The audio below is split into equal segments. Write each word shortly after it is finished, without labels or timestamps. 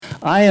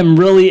I am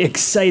really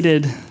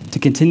excited to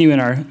continue in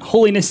our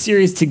holiness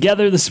series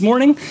together this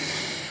morning.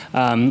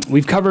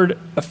 We've covered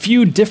a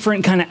few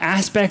different kind of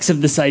aspects of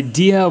this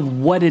idea of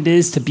what it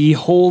is to be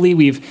holy.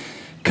 We've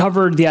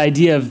covered the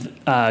idea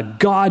of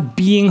God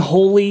being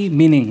holy,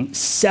 meaning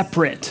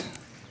separate,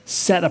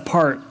 set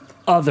apart,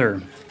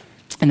 other,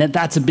 and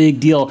that's a big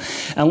deal.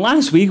 And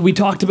last week, we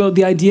talked about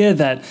the idea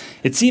that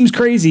it seems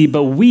crazy,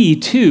 but we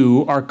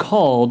too are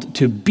called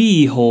to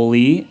be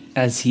holy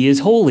as he is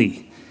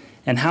holy.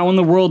 And how in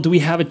the world do we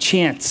have a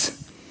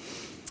chance?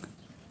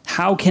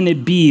 How can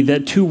it be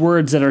that two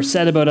words that are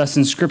said about us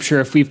in Scripture,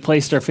 if we've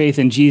placed our faith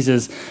in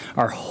Jesus,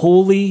 are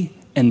holy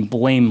and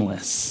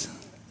blameless?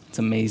 It's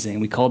amazing.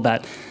 We called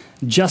that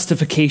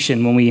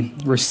justification when we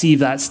receive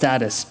that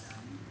status.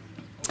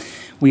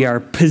 We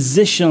are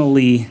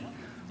positionally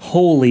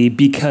holy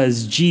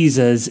because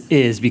Jesus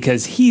is,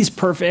 because he's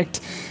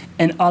perfect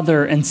and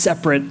other and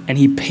separate, and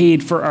he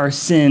paid for our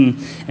sin,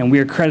 and we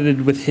are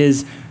credited with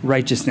his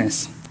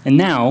righteousness. And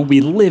now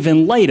we live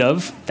in light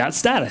of that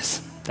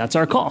status. That's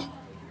our call,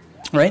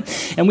 right?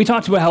 And we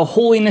talked about how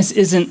holiness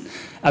isn't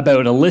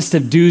about a list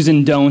of do's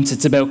and don'ts.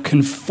 It's about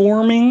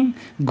conforming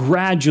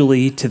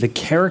gradually to the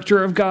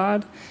character of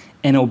God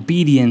and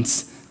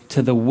obedience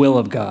to the will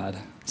of God.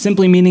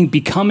 Simply meaning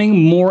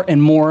becoming more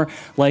and more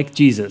like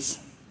Jesus.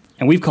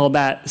 And we've called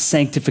that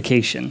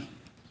sanctification.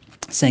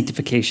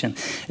 Sanctification.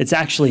 It's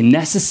actually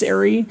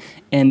necessary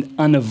and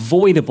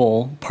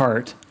unavoidable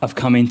part of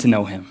coming to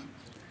know him,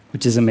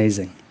 which is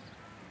amazing.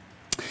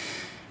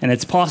 And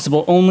it's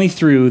possible only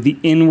through the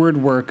inward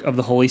work of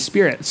the Holy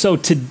Spirit. So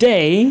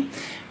today,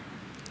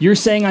 you're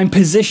saying I'm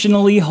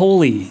positionally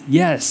holy.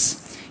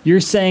 Yes.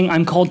 You're saying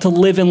I'm called to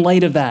live in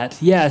light of that.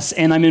 Yes.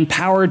 And I'm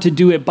empowered to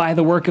do it by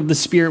the work of the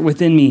Spirit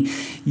within me.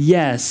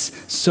 Yes.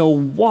 So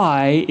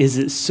why is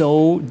it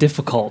so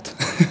difficult?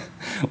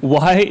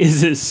 Why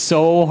is it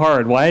so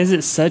hard? Why is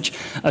it such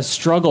a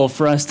struggle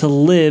for us to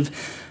live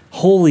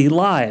holy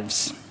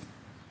lives?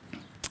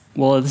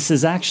 Well, this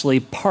is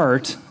actually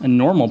a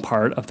normal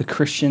part of the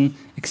Christian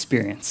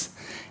experience.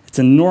 It's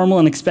a normal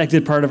and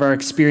expected part of our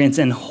experience,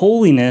 and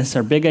holiness,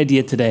 our big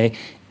idea today,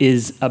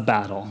 is a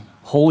battle.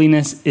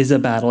 Holiness is a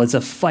battle. It's a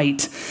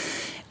fight.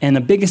 And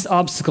the biggest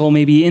obstacle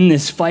maybe in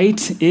this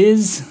fight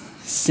is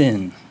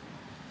sin.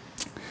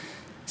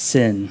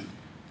 Sin.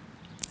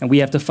 And we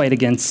have to fight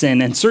against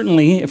sin. And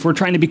certainly, if we're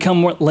trying to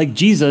become more like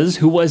Jesus,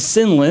 who was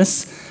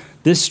sinless,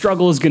 this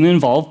struggle is going to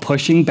involve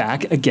pushing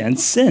back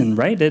against sin,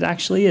 right? It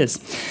actually is.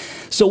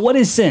 So what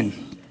is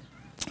sin?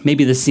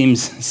 Maybe this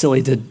seems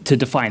silly to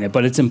define it,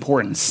 but it's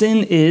important.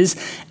 Sin is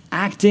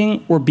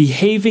acting or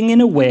behaving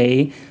in a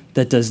way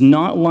that does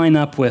not line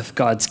up with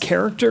God's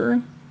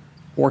character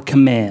or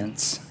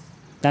commands.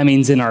 That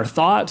means in our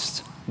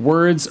thoughts,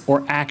 words,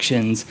 or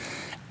actions,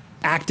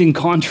 acting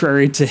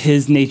contrary to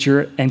his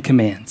nature and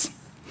commands.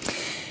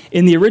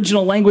 In the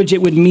original language,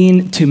 it would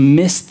mean to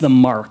miss the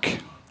mark.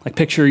 Like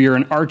picture you're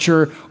an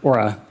archer or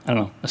a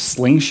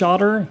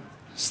slingshotist.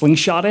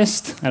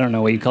 I don't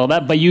know what you call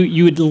that, but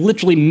you would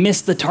literally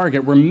miss the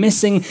target. We're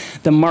missing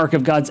the mark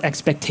of God's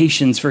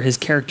expectations for his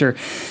character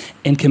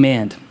and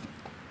command.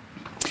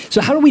 So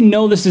how do we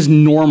know this is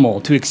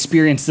normal to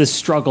experience this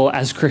struggle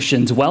as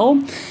Christians?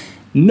 Well,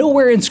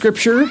 nowhere in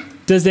Scripture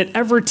does it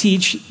ever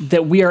teach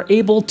that we are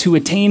able to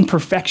attain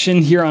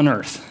perfection here on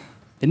earth.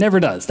 It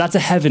never does. That's a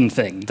heaven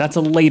thing. That's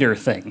a later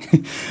thing.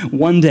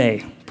 One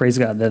day, praise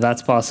God,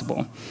 that's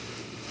possible.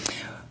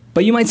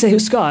 But you might say,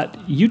 Scott,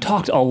 you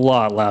talked a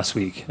lot last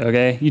week,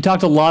 okay? You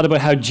talked a lot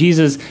about how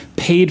Jesus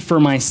paid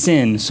for my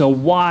sin. So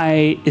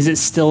why is it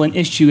still an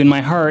issue in my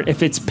heart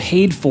if it's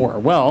paid for?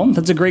 Well,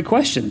 that's a great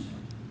question.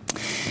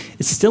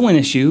 It's still an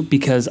issue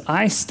because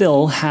I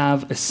still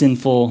have a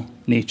sinful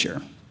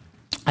nature.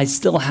 I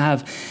still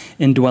have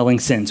indwelling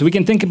sin. So we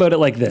can think about it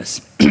like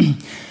this.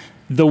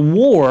 The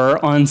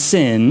war on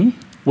sin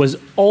was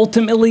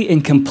ultimately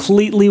and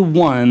completely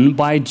won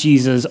by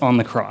Jesus on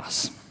the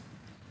cross,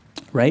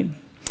 right?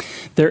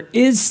 There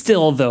is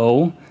still,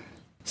 though,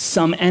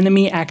 some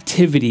enemy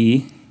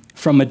activity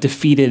from a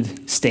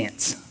defeated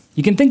stance.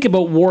 You can think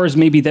about wars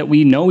maybe that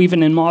we know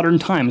even in modern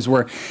times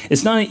where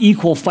it's not an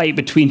equal fight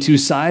between two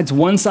sides.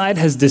 One side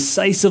has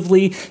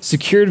decisively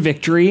secured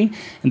victory,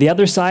 and the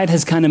other side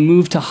has kind of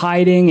moved to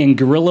hiding and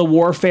guerrilla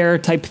warfare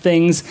type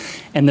things,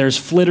 and there's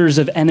flitters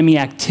of enemy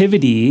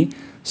activity,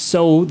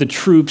 so the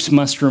troops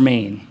must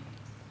remain,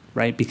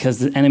 right? Because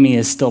the enemy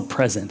is still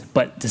present,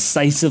 but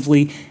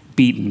decisively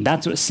beaten.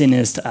 That's what sin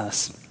is to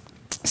us.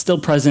 Still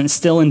present,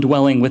 still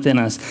indwelling within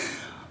us,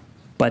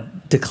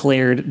 but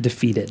declared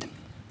defeated.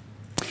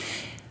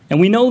 And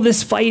we know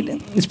this fight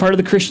is part of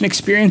the Christian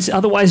experience.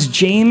 Otherwise,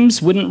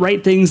 James wouldn't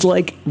write things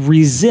like,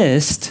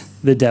 resist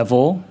the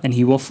devil and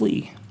he will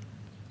flee.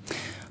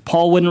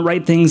 Paul wouldn't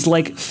write things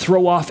like,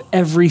 throw off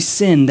every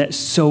sin that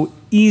so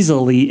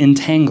easily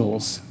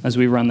entangles as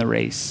we run the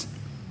race.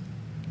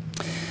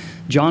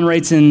 John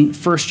writes in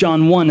 1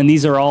 John 1, and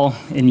these are all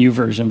in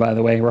YouVersion, by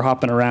the way. We're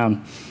hopping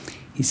around.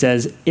 He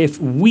says, if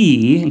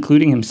we,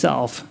 including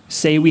himself,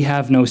 say we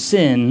have no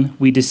sin,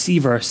 we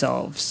deceive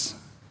ourselves,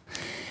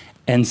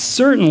 And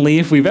certainly,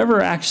 if we've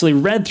ever actually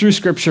read through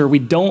Scripture, we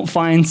don't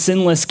find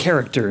sinless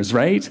characters,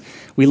 right?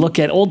 We look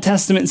at Old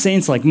Testament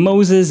saints like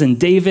Moses and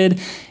David,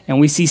 and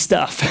we see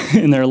stuff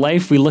in their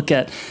life. We look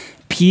at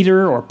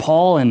Peter or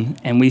Paul,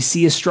 and we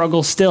see a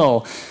struggle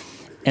still.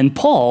 And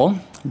Paul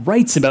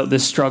writes about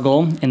this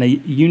struggle in a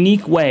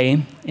unique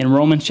way in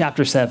Romans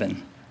chapter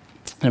 7.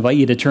 I invite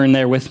you to turn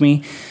there with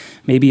me,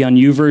 maybe on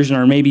YouVersion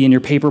or maybe in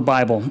your paper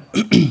Bible.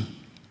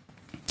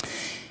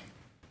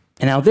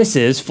 And now this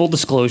is, full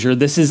disclosure,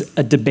 this is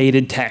a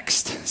debated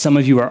text. Some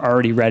of you are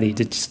already ready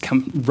to just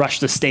rush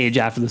the stage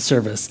after the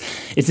service.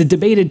 It's a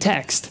debated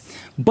text,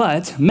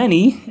 but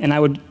many, and I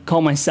would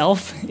call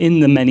myself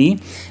in the many,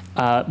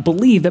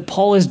 believe that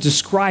Paul is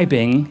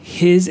describing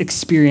his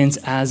experience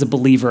as a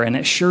believer, and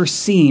it sure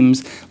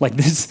seems like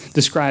this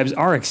describes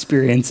our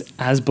experience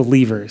as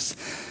believers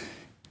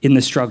in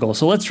the struggle.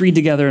 So let's read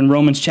together in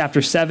Romans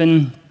chapter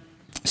 7,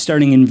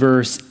 starting in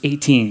verse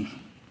 18.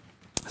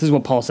 This is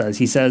what Paul says.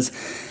 He says,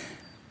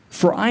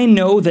 "For I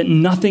know that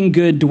nothing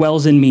good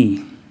dwells in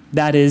me,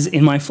 that is,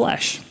 in my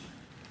flesh.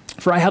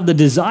 For I have the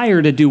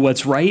desire to do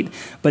what's right,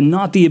 but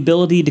not the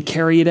ability to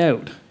carry it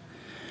out.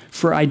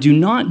 For I do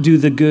not do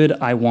the good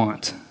I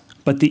want,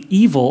 but the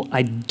evil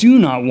I do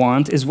not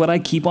want is what I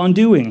keep on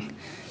doing.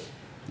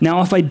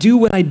 Now, if I do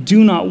what I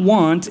do not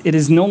want, it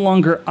is no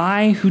longer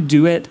I who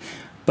do it,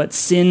 but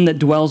sin that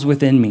dwells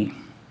within me.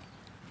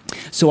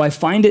 So I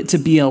find it to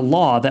be a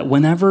law that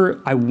whenever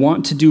I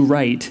want to do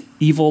right,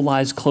 evil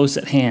lies close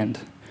at hand.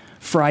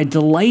 For I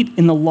delight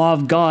in the law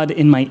of God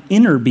in my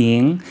inner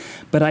being,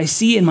 but I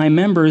see in my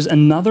members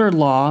another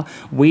law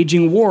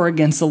waging war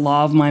against the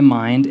law of my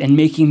mind and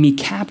making me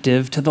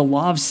captive to the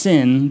law of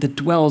sin that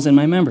dwells in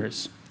my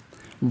members.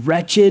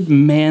 Wretched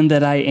man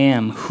that I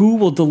am, who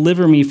will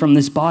deliver me from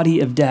this body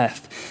of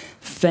death?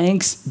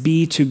 Thanks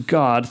be to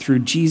God through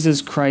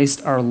Jesus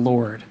Christ our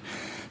Lord.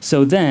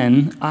 So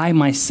then, I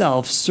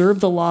myself serve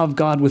the law of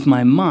God with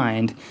my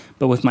mind,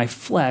 but with my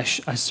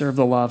flesh I serve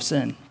the law of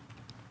sin."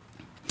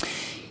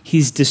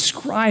 He's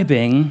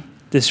describing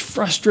this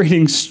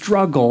frustrating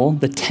struggle,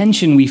 the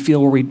tension we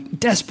feel where we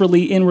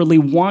desperately, inwardly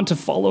want to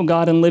follow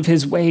God and live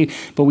his way,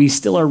 but we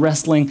still are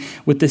wrestling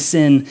with the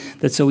sin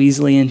that so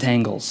easily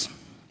entangles.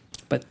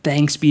 But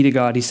thanks be to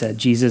God, he said,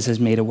 Jesus has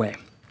made a way.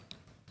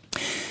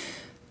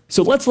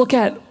 So let's look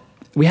at,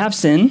 we have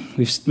sin.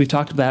 We've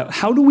talked about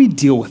how do we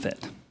deal with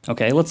it?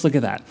 Okay, let's look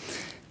at that.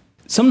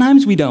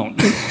 Sometimes we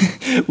don't.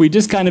 We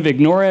just kind of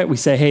ignore it. We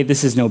say, hey,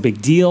 this is no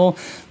big deal.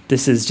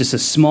 This is just a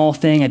small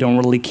thing. I don't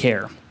really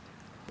care.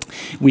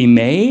 We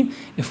may,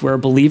 if we're a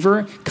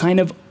believer, kind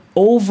of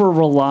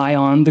over-rely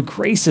on the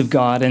grace of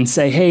God and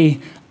say, hey,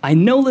 I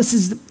know this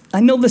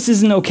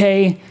isn't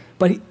okay,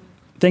 but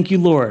thank you,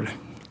 Lord.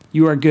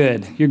 You are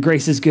good. Your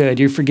grace is good.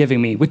 You're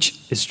forgiving me, which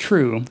is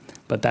true,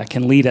 but that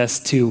can lead us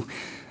to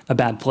a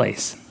bad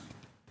place.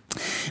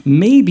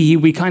 Maybe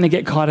we kind of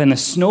get caught in a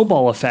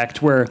snowball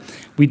effect where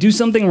we do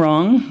something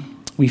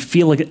wrong, we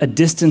feel like a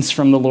distance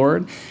from the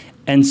Lord,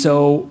 and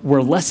so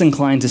we're less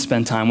inclined to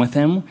spend time with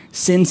him.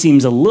 Sin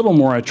seems a little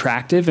more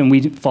attractive, and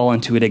we fall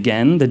into it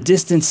again. The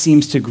distance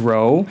seems to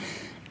grow,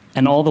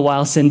 and all the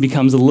while sin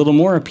becomes a little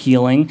more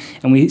appealing,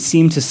 and we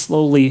seem to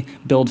slowly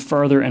build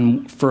further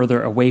and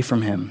further away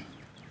from him.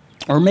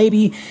 Or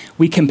maybe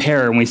we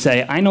compare and we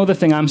say, I know the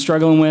thing I'm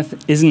struggling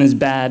with isn't as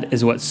bad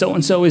as what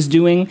so-and-so is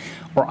doing,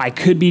 or I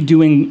could be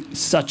doing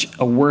such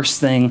a worse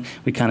thing.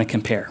 We kind of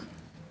compare.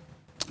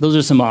 Those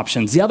are some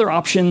options. The other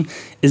option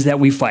is that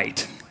we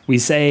fight. We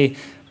say,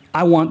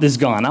 I want this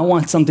gone. I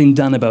want something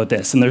done about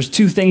this. And there's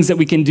two things that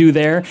we can do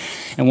there,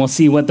 and we'll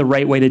see what the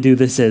right way to do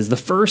this is. The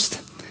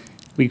first,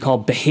 we call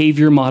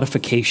behavior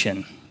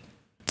modification.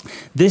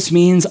 This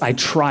means I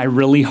try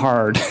really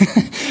hard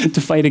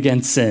to fight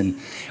against sin,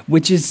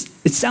 which is,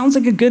 it sounds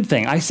like a good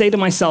thing. I say to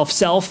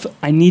myself,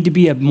 I need to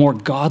be a more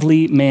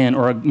godly man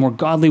or a more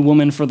godly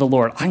woman for the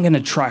Lord. I'm going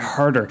to try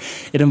harder.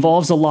 It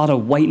involves a lot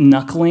of white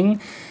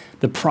knuckling.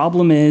 The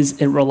problem is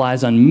it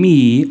relies on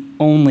me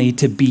only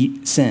to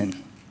beat sin.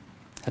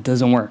 That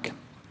doesn't work.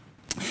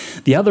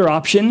 The other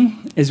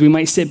option is we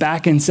might sit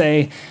back and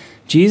say,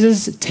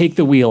 Jesus, take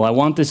the wheel. I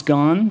want this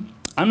gone.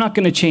 I'm not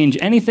going to change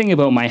anything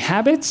about my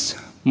habits,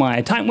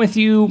 my time with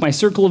you, my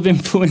circle of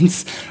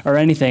influence, or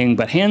anything,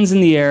 but hands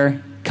in the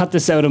air, cut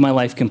this out of my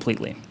life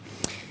completely.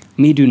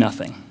 Me do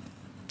nothing.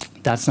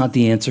 That's not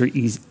the answer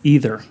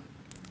either.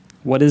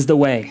 What is the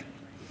way?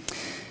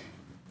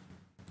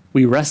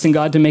 We rest in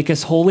God to make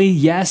us holy?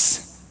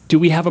 Yes. Do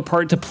we have a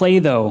part to play,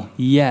 though?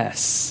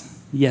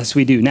 Yes. Yes,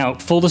 we do. Now,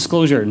 full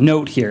disclosure,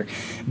 note here.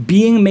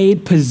 Being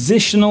made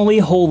positionally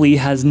holy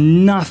has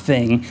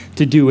nothing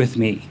to do with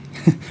me,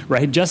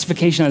 right?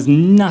 Justification has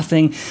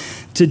nothing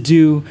to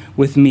do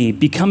with me.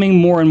 Becoming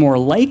more and more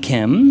like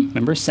him,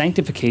 remember,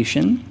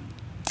 sanctification,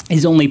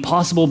 is only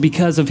possible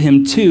because of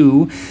him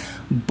too,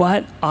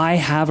 but I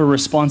have a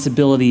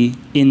responsibility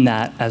in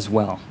that as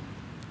well.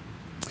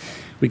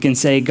 We can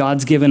say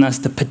God's given us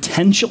the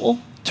potential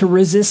to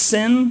resist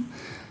sin,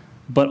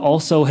 but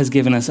also has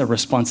given us a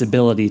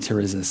responsibility to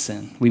resist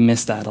sin. We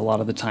miss that a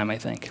lot of the time, I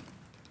think.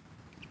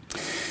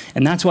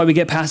 And that's why we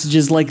get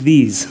passages like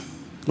these.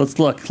 Let's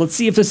look. Let's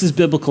see if this is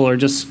biblical or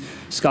just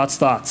Scott's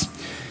thoughts.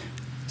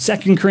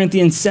 2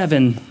 Corinthians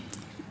 7,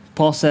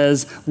 Paul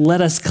says,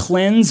 "Let us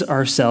cleanse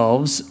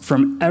ourselves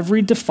from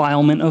every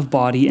defilement of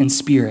body and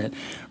spirit,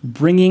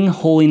 bringing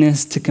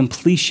holiness to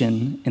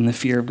completion in the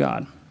fear of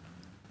God."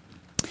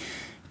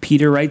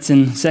 Peter writes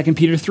in 2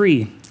 Peter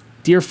 3,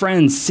 "Dear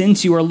friends,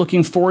 since you are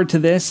looking forward to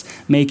this,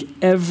 make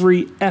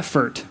every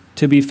effort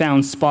to be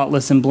found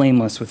spotless and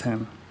blameless with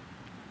him."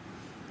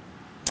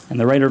 And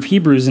the writer of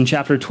Hebrews in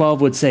chapter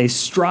 12 would say,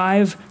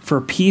 "Strive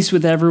for peace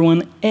with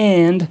everyone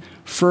and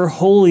for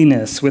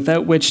holiness,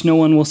 without which no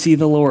one will see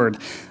the Lord."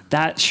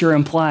 That sure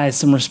implies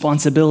some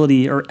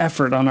responsibility or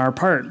effort on our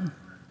part.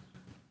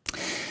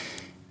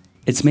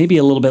 It's maybe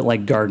a little bit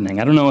like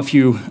gardening. I don't know if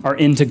you are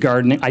into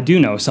gardening. I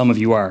do know some of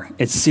you are.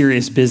 It's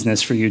serious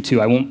business for you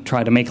too. I won't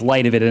try to make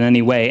light of it in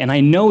any way. And I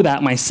know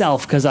that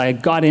myself because I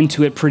got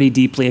into it pretty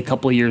deeply a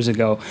couple of years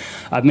ago.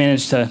 I've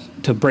managed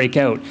to break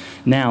out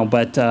now,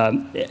 but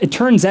it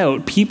turns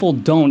out people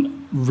don't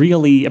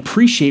really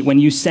appreciate when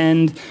you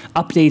send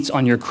updates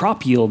on your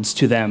crop yields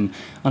to them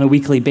on a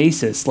weekly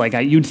basis. Like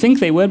you'd think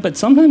they would, but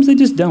sometimes they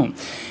just don't.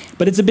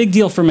 But it's a big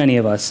deal for many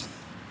of us.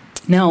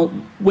 Now,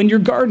 when you're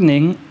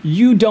gardening,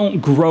 you don't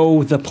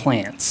grow the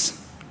plants,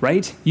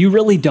 right? You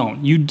really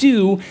don't. You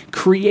do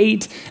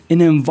create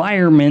an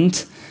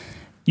environment.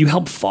 You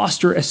help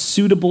foster a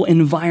suitable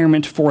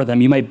environment for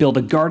them. You might build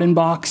a garden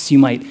box. You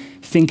might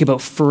think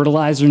about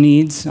fertilizer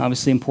needs,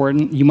 obviously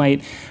important. You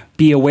might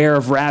be aware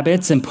of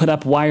rabbits and put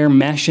up wire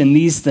mesh and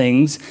these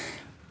things,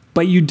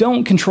 but you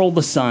don't control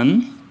the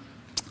sun.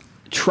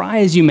 Try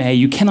as you may,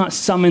 you cannot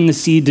summon the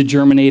seed to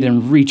germinate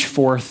and reach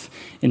forth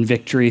in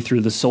victory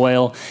through the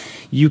soil.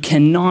 You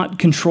cannot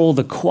control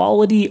the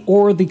quality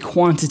or the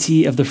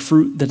quantity of the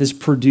fruit that is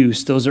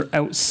produced. Those are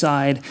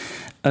outside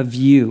of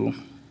you.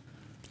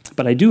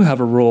 But I do have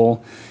a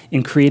role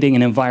in creating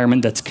an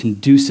environment that's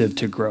conducive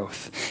to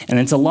growth. And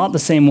it's a lot the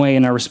same way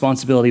in our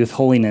responsibility with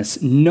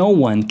holiness. No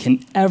one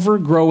can ever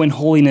grow in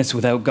holiness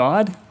without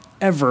God,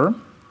 ever.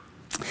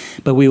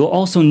 But we will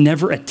also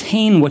never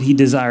attain what he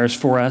desires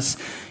for us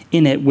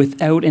in it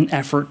without an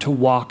effort to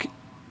walk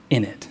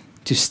in it,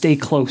 to stay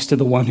close to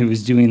the one who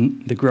is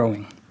doing the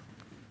growing.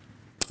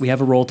 We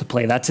have a role to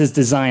play. That's his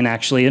design,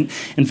 actually. And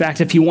in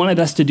fact, if he wanted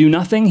us to do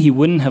nothing, he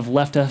wouldn't have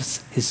left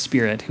us his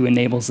Spirit who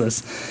enables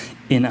us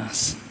in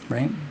us,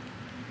 right?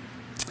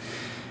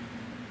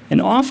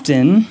 And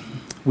often,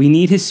 we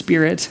need his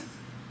Spirit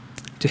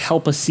to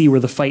help us see where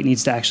the fight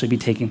needs to actually be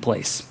taking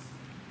place.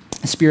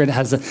 The Spirit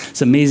has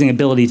this amazing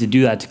ability to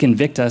do that, to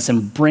convict us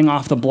and bring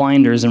off the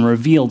blinders and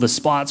reveal the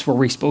spots where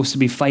we're supposed to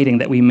be fighting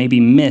that we maybe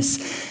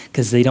miss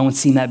because they don't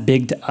seem that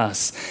big to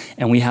us.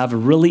 And we have a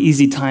really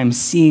easy time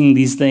seeing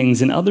these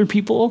things in other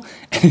people,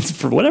 and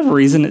for whatever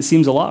reason, it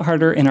seems a lot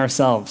harder in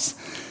ourselves,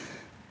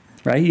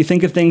 right? You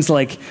think of things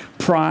like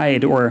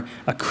pride or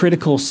a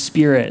critical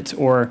spirit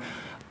or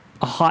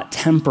a hot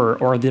temper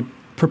or the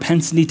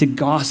propensity to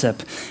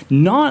gossip.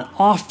 Not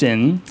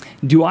often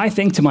do I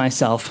think to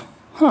myself,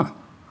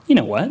 you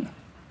know what?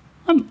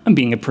 I'm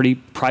being a pretty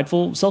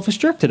prideful, selfish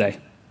jerk today.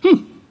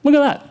 Look at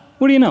that.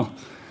 What do you know?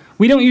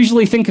 We don't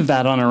usually think of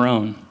that on our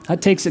own.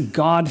 That takes a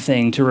God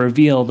thing to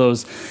reveal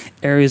those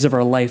areas of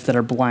our life that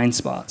are blind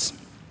spots.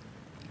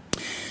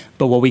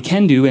 But what we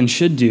can do and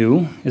should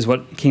do is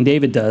what King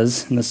David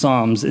does in the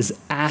Psalms is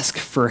ask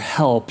for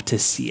help to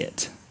see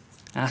it.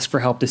 Ask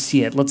for help to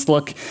see it. Let's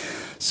look.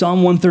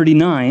 Psalm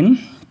 139.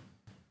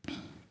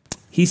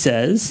 He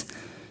says,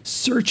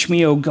 "Search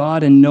me, O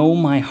God, and know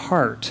my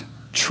heart.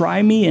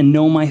 Try me and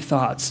know my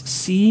thoughts.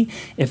 See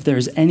if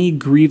there's any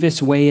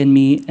grievous way in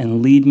me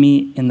and lead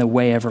me in the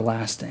way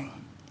everlasting."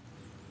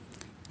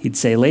 He'd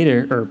say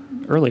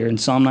earlier in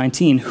Psalm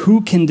 19,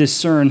 "Who can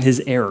discern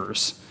his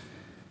errors?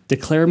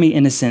 Declare me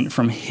innocent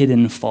from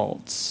hidden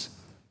faults."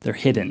 They're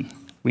hidden.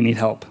 We need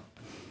help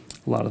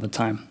a lot of the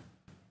time.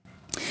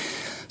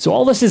 So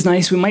all this is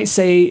nice. We might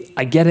say,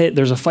 I get it.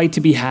 There's a fight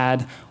to be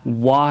had.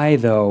 Why,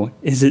 though,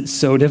 is it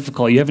so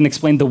difficult? You haven't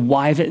explained the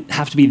why of it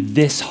have to be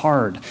this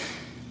hard.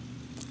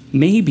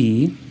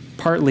 Maybe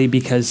partly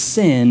because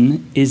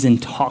sin is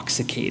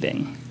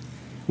intoxicating.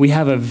 We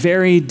have a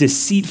very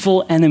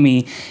deceitful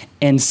enemy,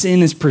 and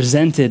sin is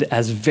presented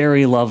as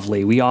very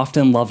lovely. We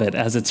often love it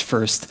as it's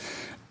first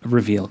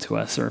revealed to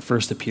us or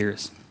first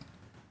appears.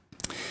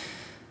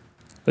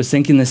 I was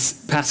thinking this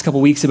past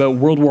couple weeks about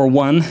World War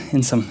I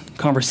in some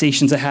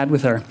conversations I had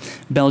with our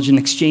Belgian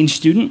exchange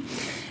student,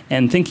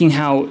 and thinking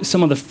how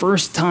some of the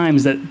first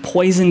times that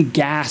poison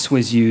gas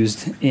was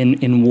used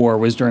in war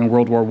was during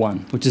World War I,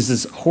 which is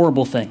this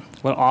horrible thing.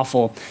 What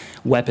awful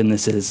weapon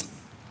this is.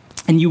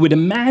 And you would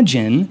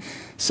imagine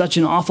such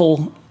an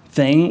awful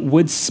thing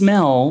would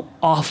smell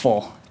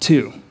awful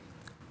too,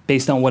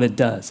 based on what it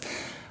does.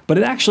 But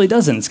it actually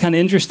doesn't. It's kind of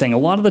interesting. A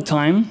lot of the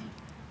time,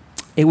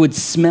 it would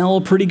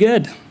smell pretty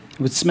good. It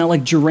would smell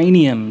like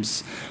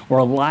geraniums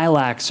or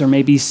lilacs or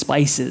maybe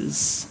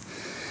spices.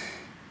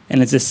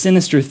 And it's a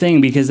sinister thing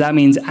because that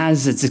means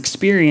as it's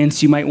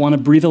experienced, you might want to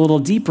breathe a little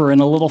deeper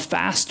and a little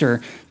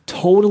faster,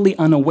 totally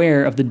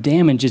unaware of the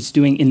damage it's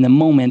doing in the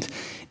moment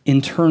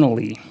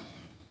internally.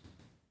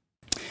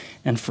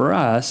 And for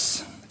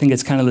us, I think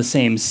it's kind of the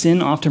same.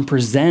 Sin often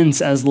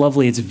presents as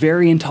lovely. It's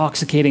very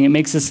intoxicating. It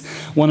makes us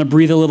want to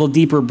breathe a little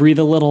deeper, breathe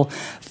a little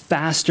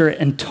faster,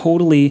 and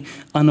totally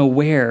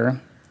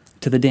unaware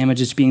to the damage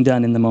that's being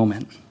done in the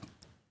moment.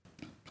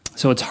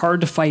 So it's hard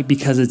to fight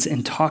because it's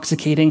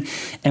intoxicating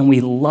and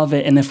we love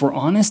it. And if we're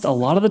honest, a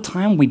lot of the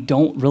time we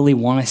don't really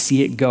want to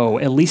see it go,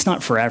 at least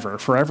not forever.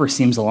 Forever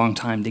seems a long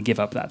time to give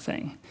up that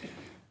thing,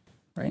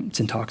 right?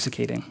 It's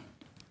intoxicating.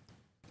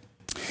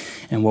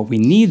 And what we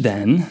need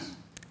then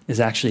is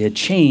actually a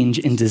change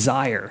in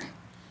desire,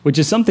 which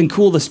is something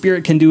cool the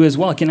Spirit can do as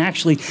well. It can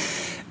actually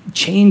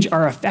change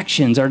our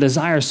affections, our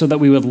desires, so that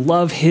we would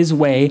love his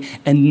way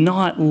and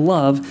not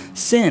love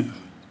sin.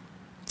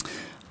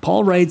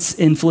 Paul writes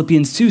in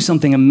Philippians 2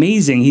 something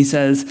amazing. He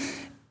says,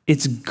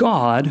 it's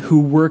God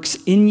who works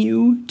in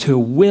you to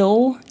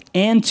will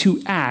and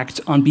to act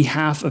on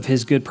behalf of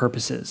his good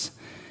purposes,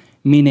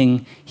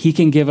 meaning he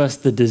can give us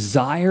the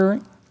desire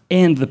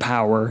and the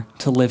power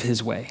to live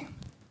his way.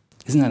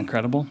 Isn't that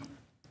incredible?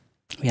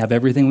 We have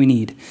everything we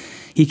need.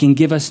 He can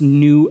give us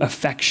new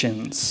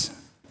affections.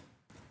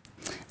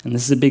 And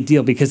this is a big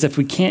deal because if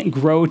we can't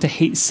grow to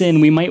hate sin,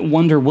 we might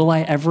wonder, will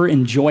I ever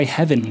enjoy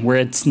heaven where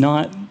it's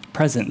not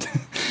present?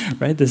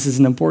 Right? This is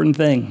an important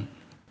thing.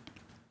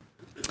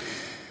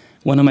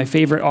 One of my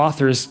favorite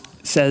authors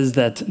says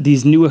that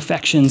these new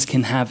affections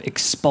can have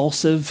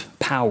expulsive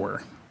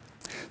power.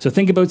 So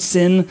think about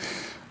sin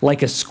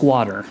like a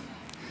squatter.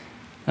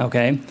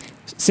 Okay?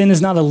 Sin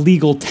is not a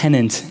legal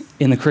tenant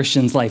in the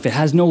Christian's life. It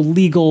has no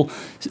legal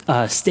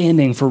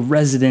standing for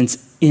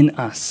residence in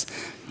us.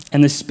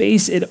 And the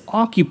space it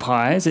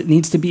occupies, it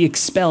needs to be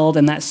expelled,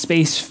 and that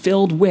space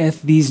filled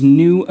with these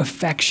new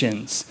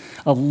affections,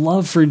 a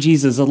love for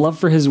Jesus, a love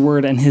for his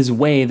word and his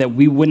way that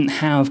we wouldn't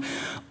have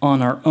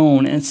on our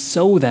own. And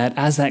so that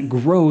as that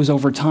grows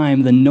over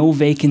time, the no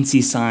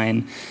vacancy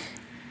sign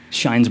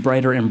shines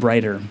brighter and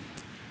brighter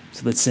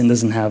so that sin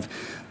doesn't have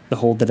the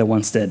hold that it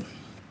once did.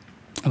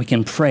 We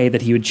can pray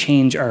that he would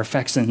change our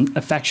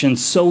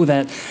affections so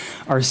that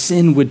our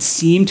sin would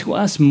seem to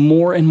us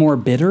more and more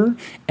bitter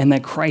and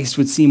that Christ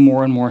would seem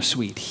more and more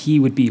sweet. He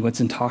would be what's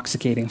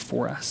intoxicating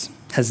for us.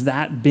 Has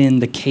that been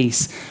the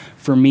case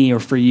for me or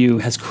for you?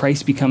 Has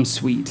Christ become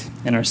sweet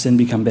and our sin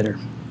become bitter?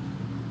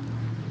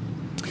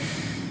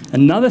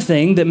 Another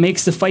thing that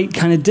makes the fight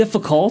kind of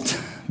difficult,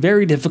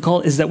 very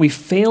difficult, is that we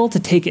fail to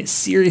take it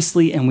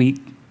seriously and we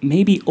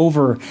maybe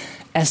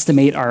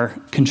overestimate our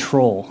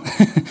control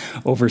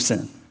over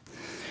sin.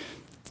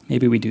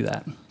 Maybe we do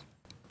that.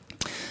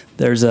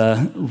 There's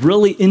a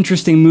really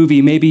interesting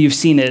movie, maybe you've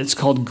seen it, it's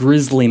called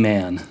Grizzly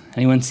Man.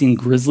 Anyone seen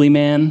Grizzly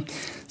Man?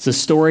 It's a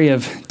story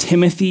of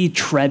Timothy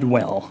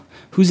Treadwell,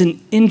 who's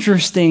an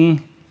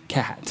interesting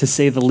cat, to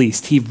say the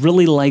least. He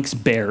really likes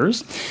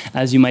bears,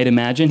 as you might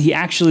imagine. He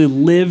actually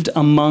lived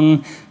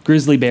among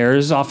grizzly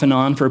bears off and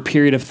on for a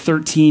period of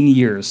 13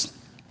 years.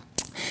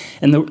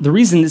 And the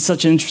reason it's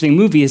such an interesting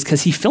movie is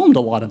because he filmed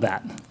a lot of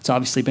that. It's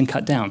obviously been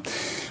cut down.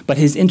 But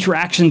his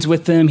interactions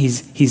with them,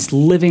 he's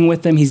living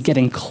with them, he's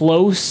getting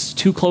close,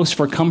 too close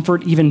for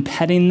comfort, even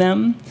petting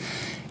them.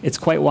 It's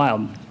quite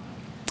wild.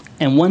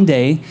 And one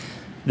day,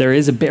 there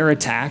is a bear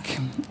attack,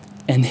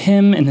 and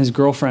him and his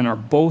girlfriend are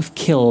both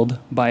killed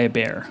by a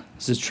bear.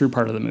 This is a true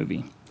part of the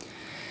movie.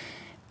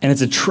 And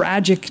it's a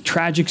tragic,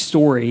 tragic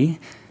story,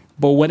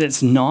 but what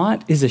it's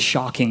not is a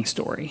shocking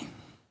story.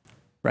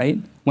 Right?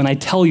 When I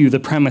tell you the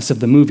premise of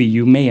the movie,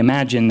 you may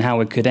imagine how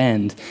it could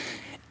end.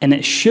 And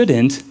it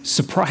shouldn't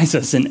surprise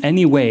us in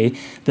any way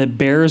that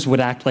bears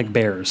would act like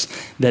bears,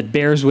 that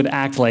bears would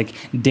act like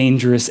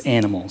dangerous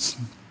animals.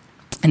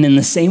 And in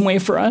the same way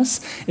for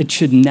us, it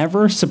should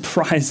never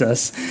surprise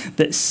us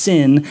that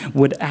sin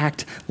would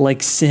act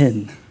like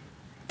sin,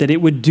 that it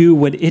would do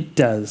what it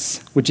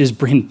does, which is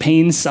bring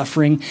pain,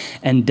 suffering,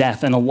 and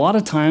death. And a lot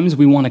of times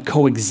we want to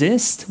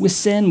coexist with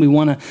sin. We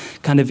want to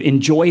kind of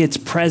enjoy its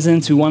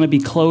presence. We want to be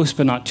close,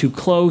 but not too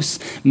close.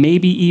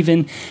 Maybe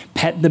even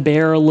pet the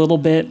bear a little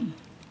bit.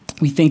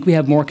 We think we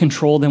have more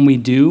control than we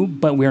do,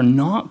 but we're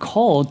not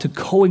called to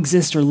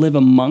coexist or live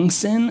among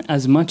sin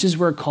as much as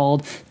we're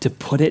called to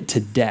put it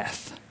to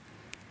death,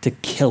 to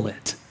kill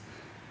it.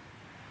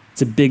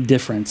 It's a big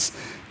difference.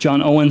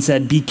 John Owen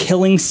said, be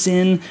killing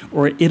sin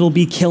or it'll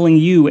be killing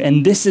you.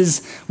 And this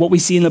is what we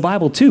see in the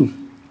Bible too.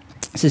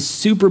 This is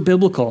super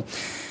biblical.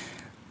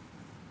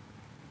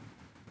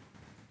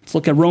 Let's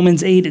look at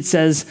Romans 8. It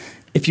says,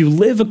 if you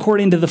live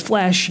according to the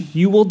flesh,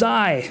 you will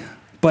die.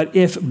 But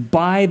if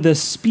by the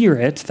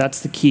Spirit,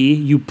 that's the key,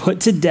 you put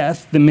to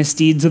death the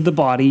misdeeds of the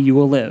body, you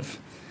will live.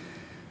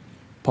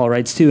 Paul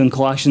writes too in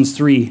Colossians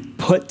 3,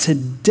 put to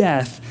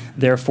death,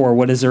 therefore,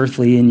 what is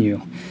earthly in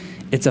you.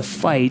 It's a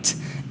fight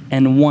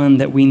and one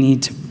that we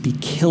need to be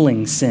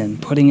killing sin,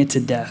 putting it to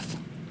death.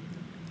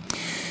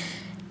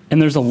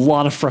 And there's a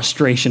lot of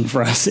frustration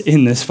for us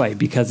in this fight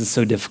because it's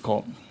so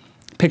difficult.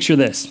 Picture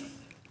this.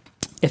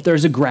 If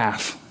there's a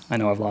graph, I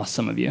know I've lost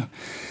some of you,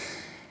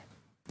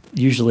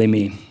 usually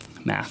me,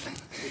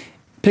 math.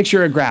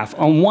 Picture a graph.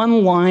 On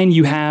one line,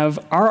 you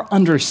have our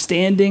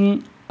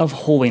understanding of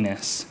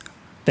holiness.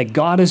 that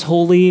God is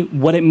holy,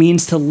 what it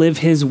means to live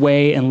his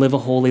way and live a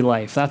holy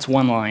life. That's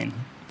one line.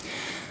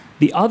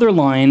 The other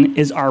line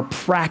is our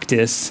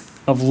practice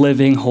of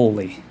living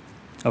holy,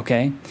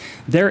 okay?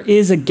 There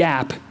is a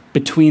gap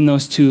between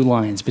those two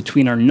lines,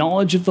 between our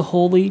knowledge of the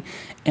holy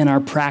and our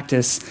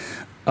practice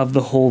of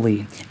the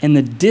holy. And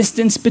the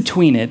distance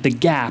between it, the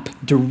gap,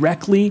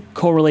 directly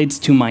correlates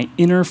to my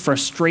inner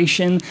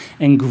frustration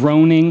and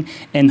groaning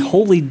and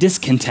holy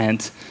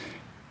discontent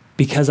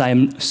because I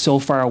am so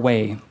far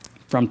away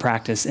from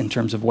practice in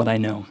terms of what I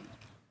know.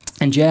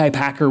 And J.I.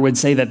 Packer would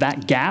say that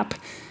that gap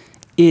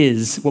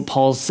is what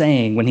Paul's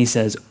saying when he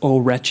says, "Oh,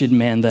 wretched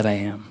man that I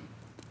am."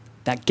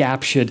 That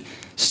gap should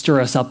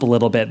stir us up a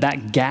little bit.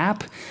 That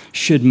gap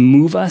should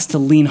move us to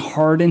lean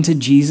hard into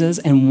Jesus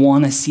and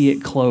want to see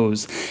it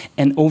close.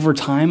 And over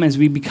time, as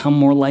we become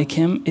more like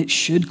him, it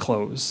should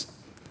close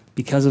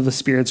because of the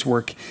Spirit's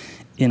work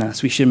in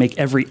us. We should make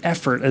every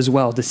effort as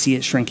well to see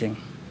it shrinking.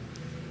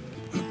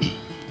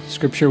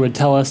 Scripture would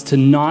tell us to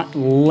not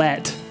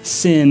let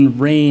sin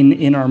reign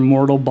in our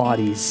mortal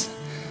bodies,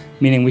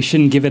 meaning we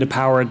shouldn't give it a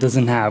power it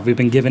doesn't have. We've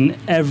been given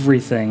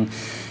everything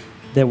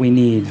that we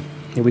need,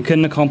 that we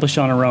couldn't accomplish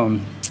on our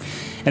own.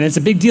 And it's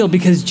a big deal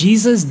because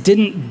Jesus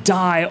didn't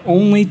die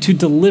only to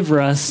deliver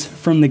us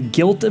from the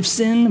guilt of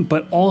sin,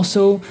 but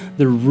also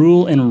the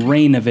rule and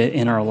reign of it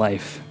in our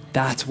life.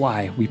 That's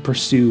why we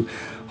pursue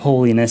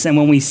holiness. And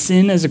when we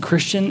sin as a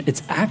Christian,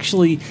 it's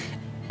actually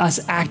us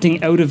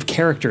acting out of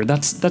character.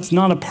 That's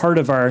not a part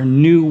of our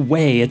new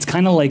way. It's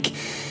kind of like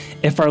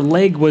if our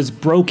leg was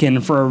broken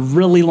for a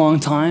really long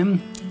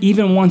time,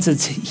 even once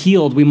it's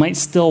healed, we might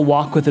still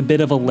walk with a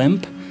bit of a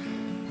limp,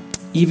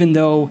 even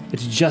though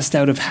it's just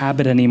out of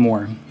habit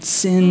anymore.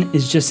 Sin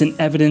is just an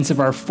evidence of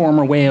our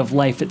former way of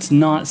life. It's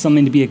not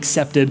something to be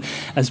accepted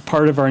as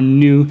part of our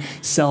new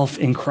self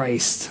in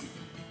Christ.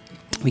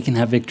 We can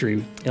have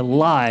victory. It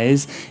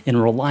lies in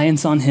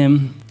reliance on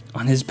him,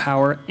 on his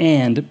power,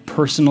 and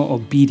personal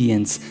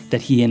obedience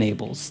that he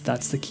enables.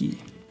 That's the key.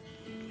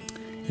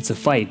 It's a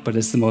fight, but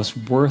it's the most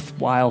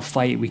worthwhile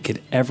fight we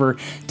could ever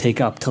take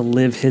up, to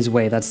live his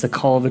way. That's the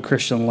call of the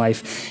Christian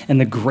life.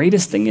 And the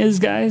greatest thing is,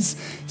 guys,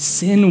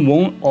 sin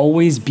won't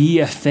always be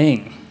a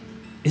thing.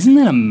 Isn't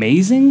that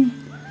amazing?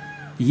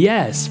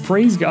 Yes,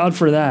 praise God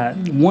for that.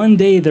 One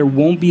day there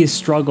won't be a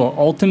struggle.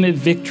 Ultimate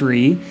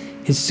victory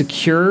is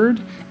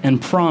secured and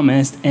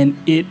promised, and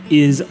it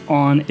is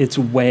on its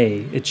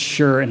way. It's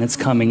sure and it's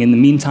coming. In the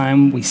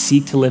meantime, we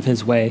seek to live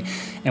his way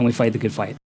and we fight the good fight.